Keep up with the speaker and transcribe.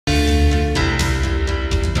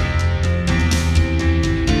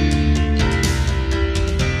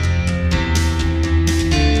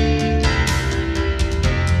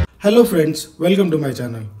Hello friends, welcome to my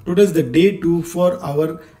channel. Today is the day 2 for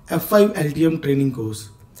our F5 LTM training course.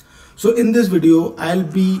 So in this video, I'll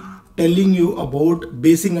be telling you about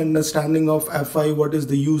basic understanding of F5, what is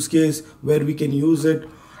the use case, where we can use it,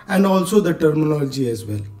 and also the terminology as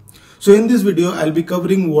well. So in this video, I'll be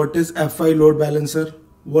covering what is F5 load balancer,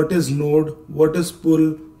 what is node, what is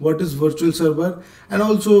pull, what is virtual server, and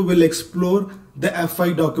also we'll explore the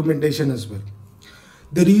F5 documentation as well.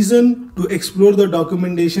 The reason to explore the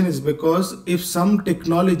documentation is because if some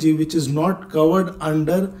technology which is not covered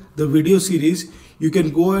under the video series, you can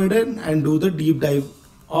go ahead and do the deep dive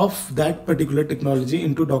of that particular technology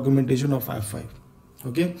into documentation of F5.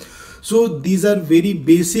 Okay, so these are very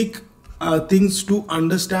basic things to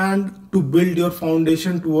understand to build your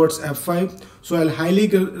foundation towards F5. So I'll highly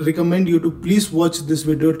recommend you to please watch this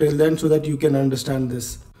video till then so that you can understand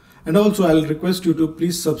this. And also I'll request you to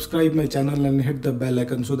please subscribe my channel and hit the bell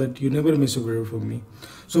icon so that you never miss a video from me.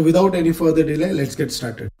 So without any further delay, let's get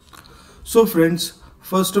started. So friends,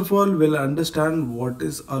 first of all, we'll understand what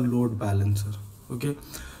is a load balancer. Okay,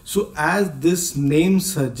 so as this name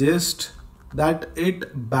suggests that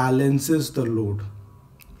it balances the load.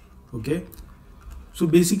 Okay, so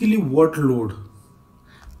basically what load?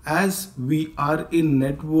 As we are in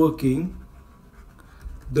networking,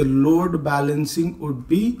 the load balancing would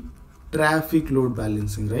be traffic load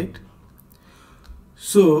balancing, right?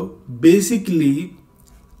 So basically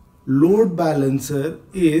load balancer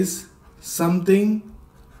is something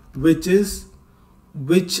which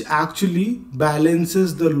actually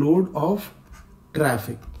balances the load of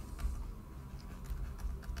traffic,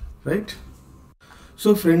 right?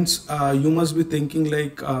 So friends, you must be thinking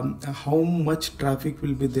like how much traffic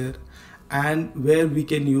will be there and where we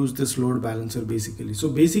can use this load balancer basically. So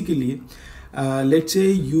basically, let's say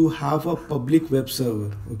you have a public web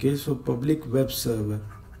server. Okay, so public web server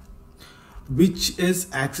which is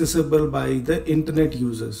accessible by the internet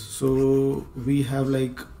users. So we have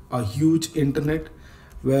like a huge internet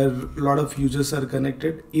where a lot of users are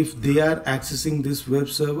connected. If they are accessing this web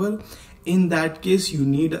server, in that case you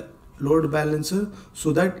need a load balancer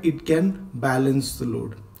so that it can balance the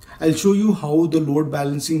load. I'll show you how the load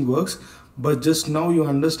balancing works, but just now you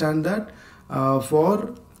understand that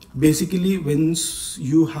for basically when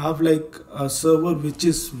you have like a server which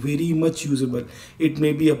is very much usable, it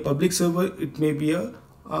may be a public server, it may be a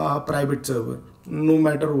private server, no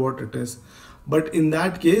matter what it is, but in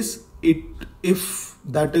that case, if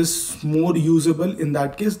that is more usable, in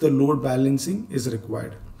that case the load balancing is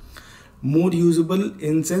required. More usable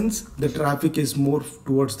in sense the traffic is more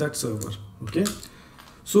towards that server. Okay,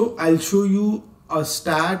 so I'll show you a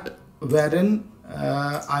stat wherein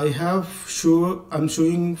I'm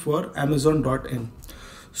showing for Amazon.in.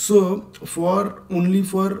 So for only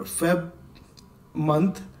for Feb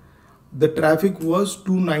month, the traffic was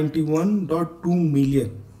 291.2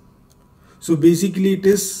 million. So basically it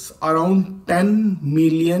is around 10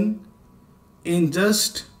 million in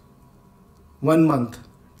just 1 month.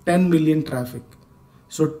 10 million traffic.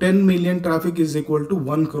 So 10 million traffic is equal to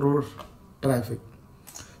 1 crore traffic.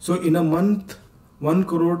 So in a month, 1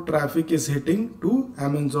 crore traffic is hitting to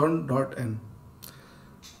Amazon.in.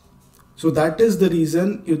 So that is the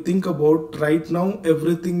reason you think about right now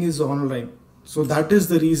everything is online. So that is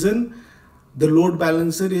the reason the load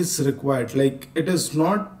balancer is required. Like it is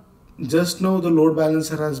not just now the load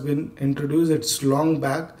balancer has been introduced, it's long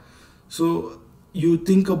back. So you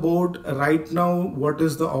think about right now what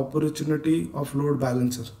is the opportunity of load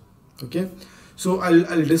balancer. Okay, so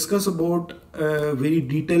I'll discuss about a very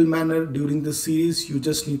detailed manner during this series. You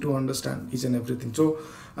just need to understand each and everything. So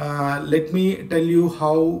let me tell you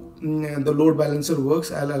how the load balancer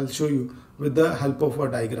works. I'll show you with the help of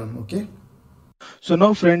a diagram. Okay, so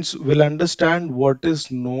now friends, we'll understand what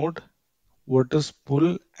is node, what is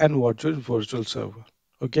pull, and what is virtual server.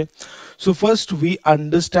 Okay, so first we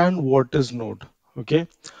understand what is node. Okay,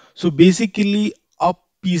 so basically a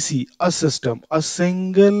PC, a system, a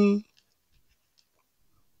single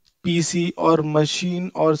PC or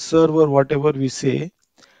machine or server, whatever we say,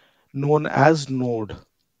 known as node.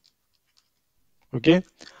 Okay,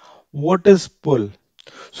 what is pull?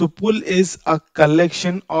 So pull is a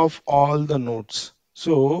collection of all the nodes.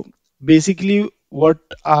 So basically what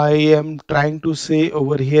I am trying to say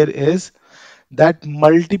over here is that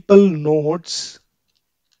multiple nodes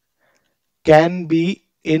can be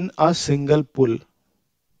in a single pull.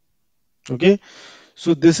 Okay,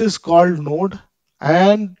 so this is called node,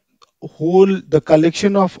 and whole the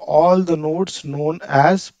collection of all the nodes known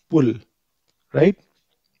as pull, right?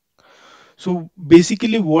 So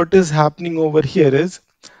basically what is happening over here is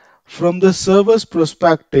from the server's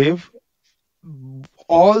perspective,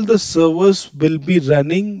 all the servers will be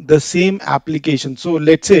running the same application. So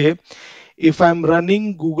let's say if I'm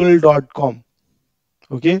running google.com,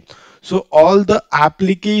 okay, so all the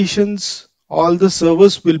applications, all the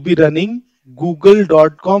servers will be running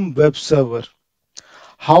google.com web server.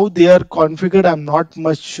 How they are configured, I'm not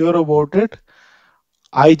much sure about it.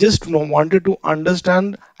 I just wanted to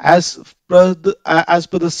understand as per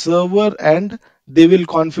the server, and they will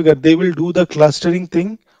configure, they will do the clustering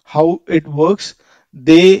thing, how it works.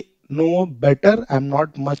 They know better. I'm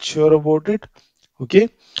not much sure about it. Okay.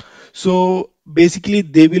 So basically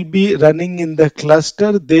they will be running in the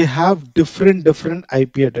cluster. They have different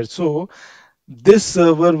IP address. So this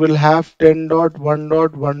server will have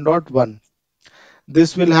 10.1.1.1.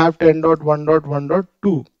 This will have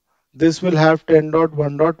 10.1.1.2. This will have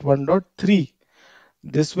 10.1.1.3.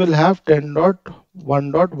 This will have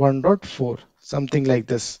 10.1.1.4, something like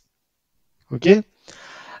this. Okay.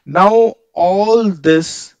 Now all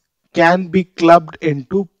this can be clubbed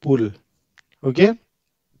into pool. Okay.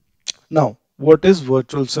 Now what is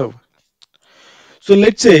virtual server? So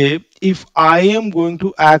let's say if I am going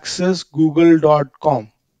to access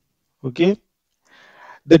google.com, okay,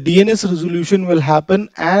 the DNS resolution will happen,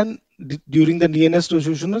 and during the DNS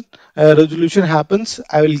resolution happens,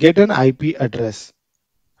 I will get an IP address,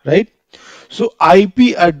 right? So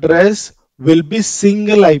IP address will be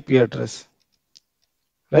single IP address,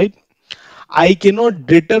 right? I cannot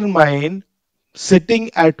determine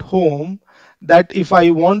sitting at home that if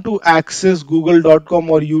I want to access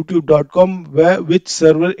google.com or youtube.com, which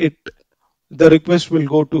server the request will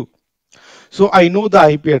go to. So I know the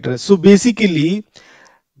IP address. So basically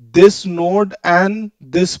this node and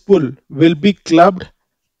this pool will be clubbed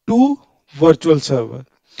to virtual server.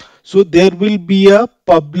 So there will be a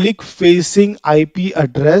public facing IP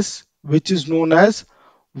address which is known as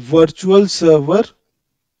virtual server,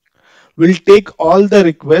 will take all the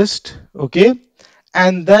request, okay,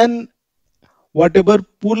 and then whatever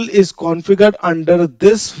pool is configured under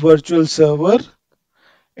this virtual server,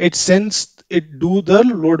 it sends, it do the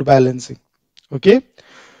load balancing. Okay.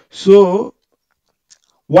 So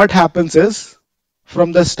what happens is,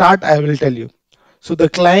 from the start I will tell you. So the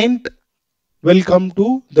client will come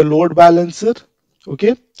to the load balancer.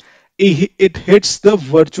 Okay. It hits the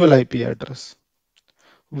virtual IP address,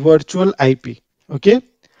 virtual IP. Okay.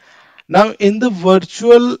 Now in the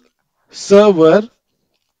virtual server,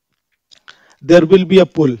 there will be a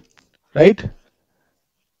pool, right?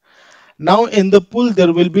 Now in the pool,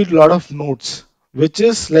 there will be a lot of nodes, which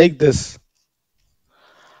is like this.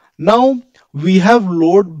 Now we have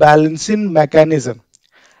load balancing mechanism.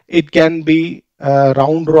 It can be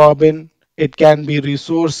round robin, it can be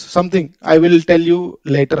resource, something. I will tell you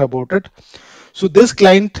later about it. So this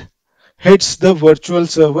client hits the virtual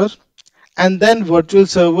server, and then virtual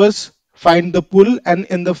servers find the pool, and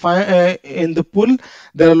in the pool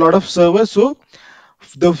there are a lot of servers. So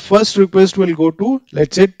the first request will go to,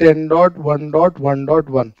 let's say,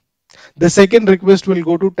 10.1.1.1. The second request will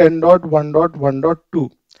go to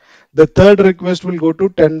 10.1.1.2. The third request will go to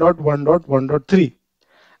 10.1.1.3.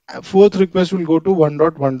 Fourth request will go to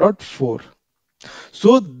 1.1.4.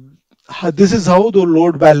 So this is how the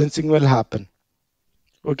load balancing will happen.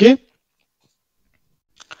 Okay.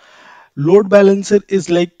 Load balancer is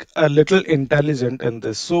like a little intelligent in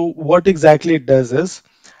this. So what exactly it does is,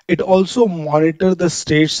 it also monitor the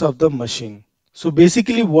states of the machine. So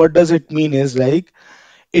basically what does it mean is, like,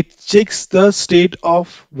 it checks the state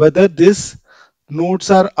of whether these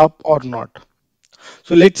nodes are up or not.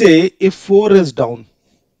 So let's say if 4 is down,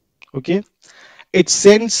 okay, it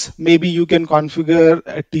sends, maybe you can configure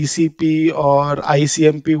a TCP or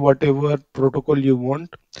ICMP, whatever protocol you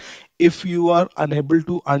want. If you are unable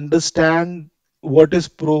to understand what is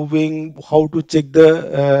proving, how to check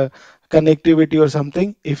the connectivity or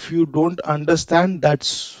something, if you don't understand,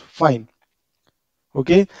 that's fine.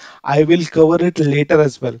 Okay, I will cover it later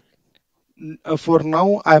as well. For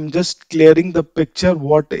now I'm just clearing the picture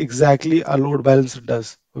what exactly a load balancer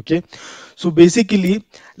does. Okay, so basically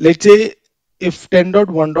let's say if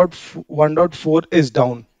 10.1.1.4 is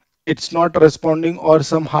down, it's not responding, or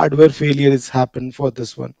some hardware failure is happened for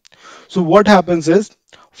this one. So what happens is,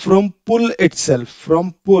 from pull itself,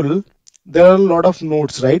 from pull, there are a lot of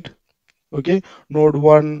nodes, right? Okay, node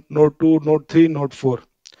 1, node 2, node 3, node 4.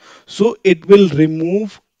 So it will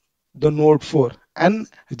remove the node 4 and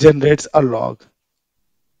generates a log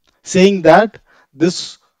saying that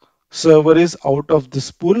this server is out of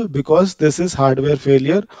this pool because this is hardware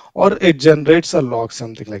failure, or it generates a log,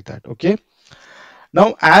 something like that. Okay.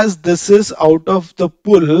 Now as this is out of the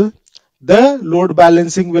pool, the load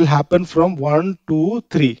balancing will happen from 1 to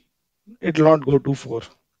 3. It will not go to 4.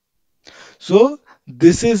 So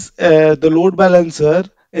This is the load balancer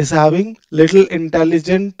is having little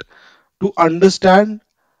intelligent to understand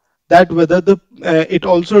that whether the it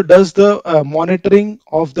also does the monitoring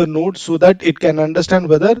of the node so that it can understand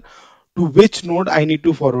whether to which node I need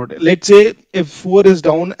to forward. Let's say if 4 is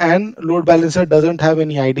down and load balancer doesn't have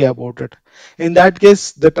any idea about it. In that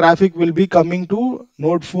case, the traffic will be coming to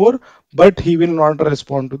node 4, but he will not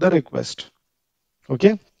respond to the request.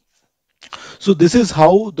 Okay. So this is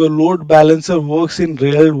how the load balancer works in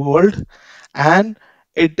real world, and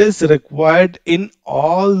it is required in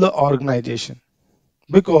all the organization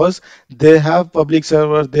because they have public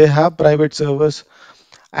servers, they have private servers,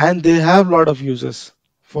 and they have lot of users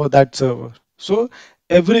for that server. So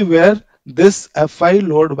everywhere this Fi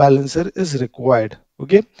load balancer is required.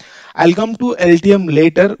 Okay, I'll come to LTM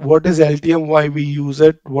later. What is LTM, why we use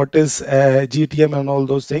it, what is GTM and all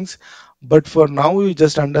those things. But for now, you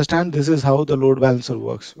just understand this is how the load balancer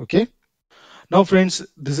works. Okay. Now, friends,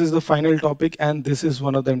 this is the final topic, and this is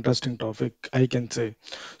one of the interesting topic I can say.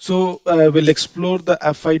 So we'll explore the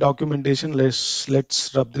Fi documentation.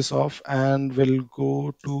 Let's rub this off, and we'll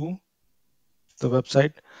go to the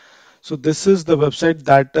website. So this is the website,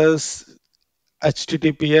 that is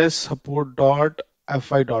https support.fi.com.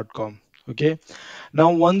 Okay.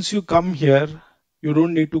 Now, once you come here, you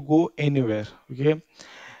don't need to go anywhere. Okay.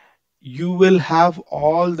 You will have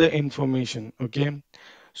all the information. Okay.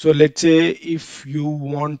 So let's say if you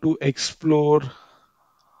want to explore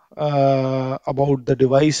about the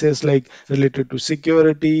devices like related to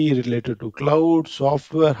security, related to cloud,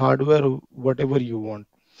 software, hardware, whatever you want.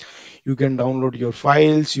 You can download your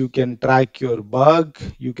files, you can track your bug,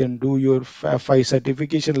 you can do your FI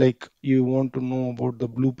certification, like you want to know about the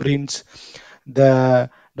blueprints, the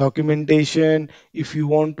documentation. If you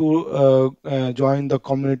want to join the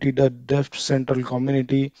community, the dev central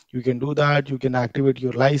community, you can do that. You can activate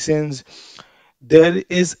your license. There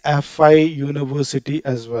is FI University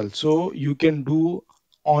as well, so you can do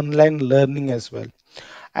online learning as well.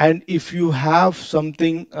 And if you have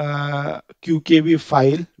something QKB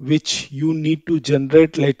file which you need to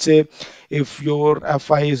generate, let's say if your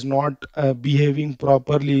FI is not behaving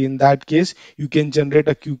properly, in that case you can generate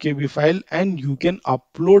a QKB file and you can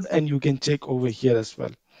upload and you can check over here as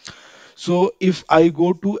well. So if I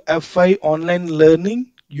go to FI online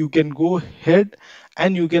learning, you can go ahead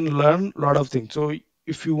and you can learn a lot of things. So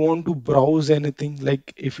if you want to browse anything,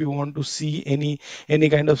 like if you want to see any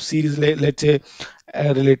kind of series, let's say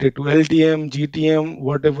related to LTM, GTM,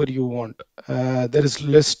 whatever you want, there is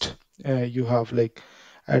list you have like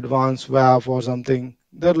advanced WAF or something.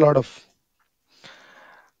 There are a lot of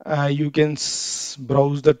you can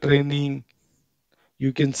browse the training,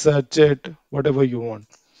 you can search it, whatever you want.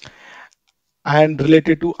 And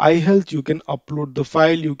related to iHealth, you can upload the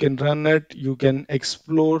file, you can run it, you can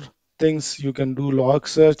explore things, you can do log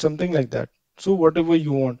search, something like that. So whatever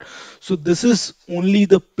you want. So this is only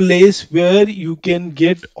the place where you can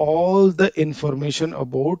get all the information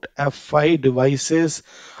about Fi devices,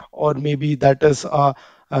 or maybe that is a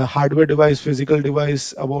hardware device, physical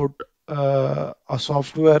device, about a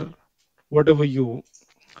software, whatever you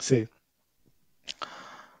say.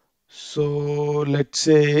 So let's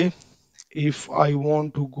say if I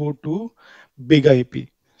want to go to big IP.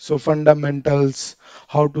 So fundamentals,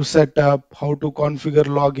 how to set up, how to configure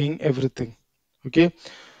logging, everything. Okay.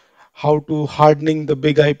 How to hardening the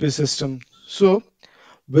big IP system. So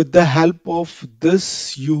with the help of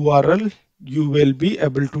this URL, you will be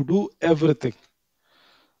able to do everything.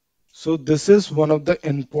 So this is one of the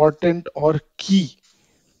important or key,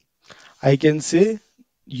 I can say,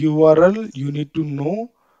 URL you need to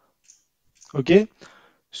know. Okay.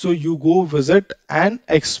 So you go visit and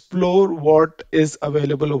explore what is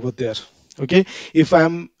available over there. Okay. If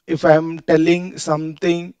I'm telling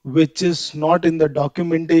something which is not in the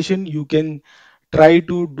documentation, you can try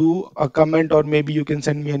to do a comment, or maybe you can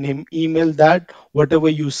send me an email that whatever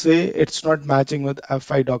you say, it's not matching with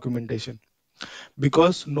Fi documentation,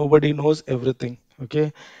 because nobody knows everything.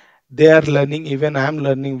 Okay. They are learning, even I am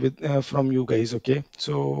learning with from you guys. Okay.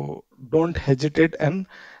 So don't hesitate, and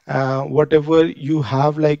whatever you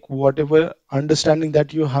have, like whatever understanding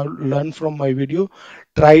that you have learned from my video,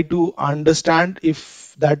 try to understand.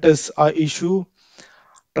 If that is a issue,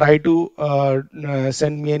 try to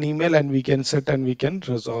send me an email and we can sit and we can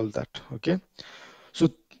resolve that. Okay. So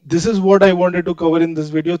this is what I wanted to cover in this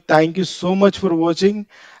video. Thank you so much for watching,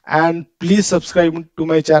 and please subscribe to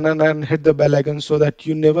my channel and hit the bell icon so that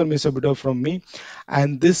you never miss a video from me.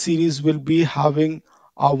 And this series will be having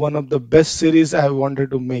one of the best series I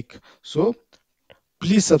wanted to make. So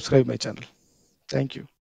please subscribe my channel. Thank you.